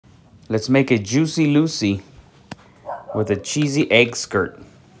Let's make a Juicy Lucy with a cheesy egg skirt.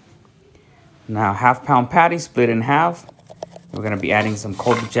 Now, half-pound patty split in half. We're gonna be adding some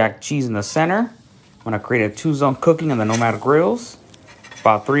Colby Jack cheese in the center. I'm gonna create a 2-zone cooking on the Nomad grills.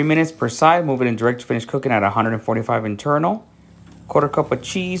 About 3 minutes per side, move it in direct to finish cooking at 145 internal. 1/4 cup of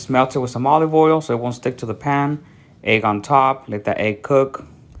cheese, melt it with some olive oil so it won't stick to the pan. Egg on top, let that egg cook.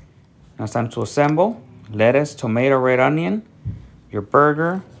 Now it's time to assemble. Lettuce, tomato, red onion, your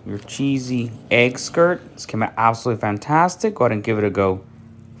burger, your cheesy egg skirt. This came out absolutely fantastic. Go ahead and give it a go.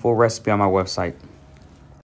 Full recipe on my website.